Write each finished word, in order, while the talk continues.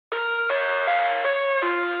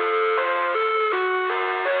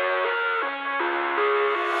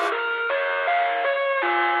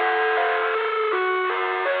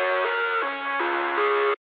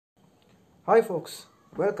Hi folks,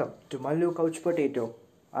 welcome to Mallu Couch Potato.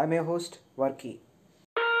 I'm your host Varki.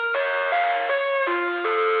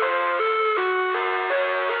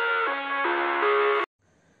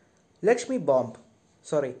 Lakshmi Bomb.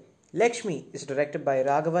 Lakshmi is directed by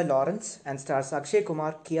Raghava Lawrence and stars Akshay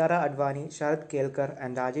Kumar, Kiara Advani, Sharad Kelkar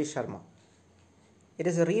and Rajesh Sharma. It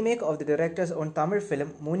is a remake of the director's own Tamil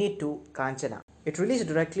film Muni 2 Kanchana. It released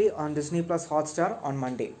directly on Disney Plus Hotstar on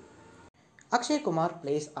Monday. Akshay Kumar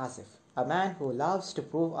plays Asif, a man who loves to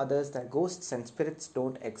prove others that ghosts and spirits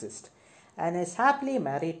don't exist, and is happily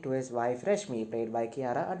married to his wife Rashmi, played by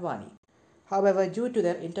Kiara Advani. However, due to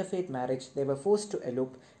their interfaith marriage, they were forced to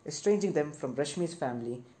elope, estranging them from Rashmi's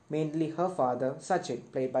family, mainly her father Sachin,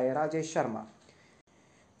 played by Rajesh Sharma.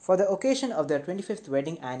 For the occasion of their 25th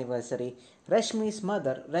wedding anniversary, Rashmi's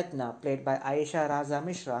mother, Ratna, played by Ayesha Raza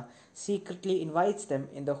Mishra, secretly invites them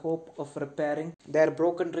in the hope of repairing their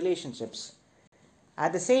broken relationships.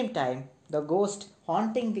 At the same time, the ghost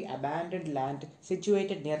haunting the abandoned land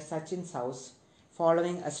situated near Sachin's house,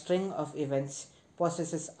 following a string of events,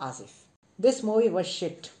 possesses Asif. This movie was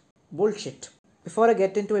shit. Bullshit. Before I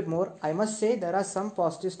get into it more, I must say there are some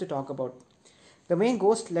positives to talk about. The main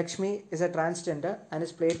ghost, Lakshmi, is a transgender and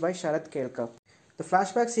is played by Sharad Kelkar. The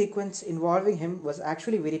flashback sequence involving him was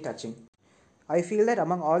actually very touching. I feel that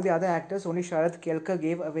among all the other actors, only Sharad Kelkar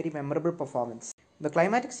gave a very memorable performance. The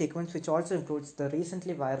climatic sequence, which also includes the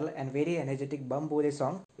recently viral and very energetic Bum Bole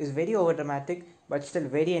song, is very overdramatic but still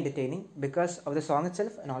very entertaining because of the song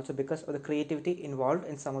itself and also because of the creativity involved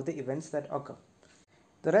in some of the events that occur.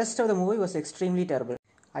 The rest of the movie was extremely terrible.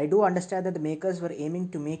 I do understand that the makers were aiming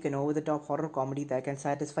to make an over-the-top horror comedy that can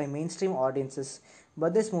satisfy mainstream audiences,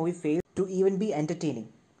 but this movie failed to even be entertaining.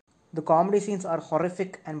 The comedy scenes are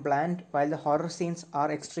horrific and bland, while the horror scenes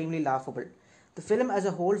are extremely laughable. The film as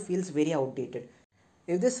a whole feels very outdated.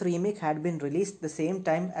 If this remake had been released the same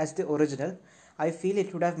time as the original, I feel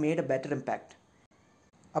it would have made a better impact.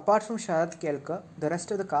 Apart from Sharad Kelkar, the rest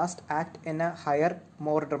of the cast act in a higher,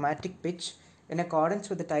 more dramatic pitch in accordance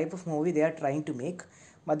with the type of movie they are trying to make,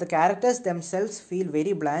 but the characters themselves feel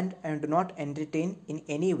very bland and do not entertain in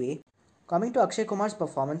any way. Coming to Akshay Kumar's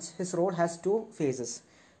performance, his role has two phases.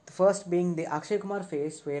 The first being the Akshay Kumar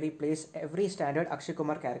phase, where he plays every standard Akshay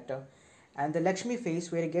Kumar character, and the Lakshmi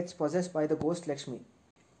phase, where he gets possessed by the ghost Lakshmi.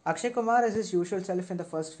 Akshay Kumar is his usual self in the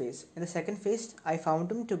first phase. In the second phase, I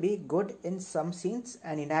found him to be good in some scenes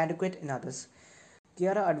and inadequate in others.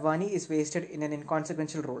 Kiara Advani is wasted in an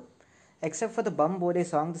inconsequential role. Except for the Bum Bode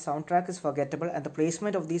song, the soundtrack is forgettable and the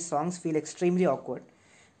placement of these songs feel extremely awkward.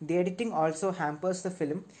 The editing also hampers the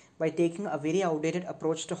film by taking a very outdated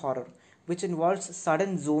approach to horror, which involves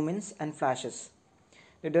sudden zoom-ins and flashes.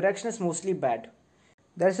 The direction is mostly bad.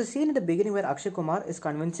 There is a scene in the beginning where Akshay Kumar is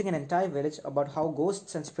convincing an entire village about how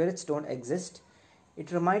ghosts and spirits don't exist.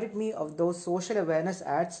 It reminded me of those social awareness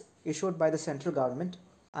ads issued by the central government.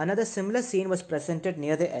 Another similar scene was presented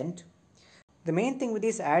near the end. The main thing with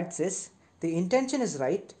these ads is the intention is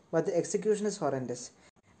right, but the execution is horrendous.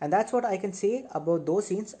 And that's what I can say about those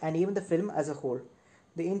scenes and even the film as a whole.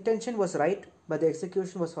 The intention was right, but the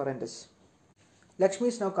execution was horrendous. Lakshmi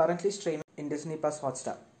is now currently streaming in Disney Plus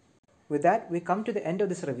Hotstar. With that, we come to the end of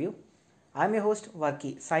this review. I'm your host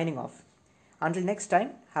Varki, signing off. Until next time,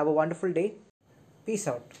 have a wonderful day. Peace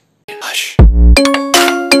out.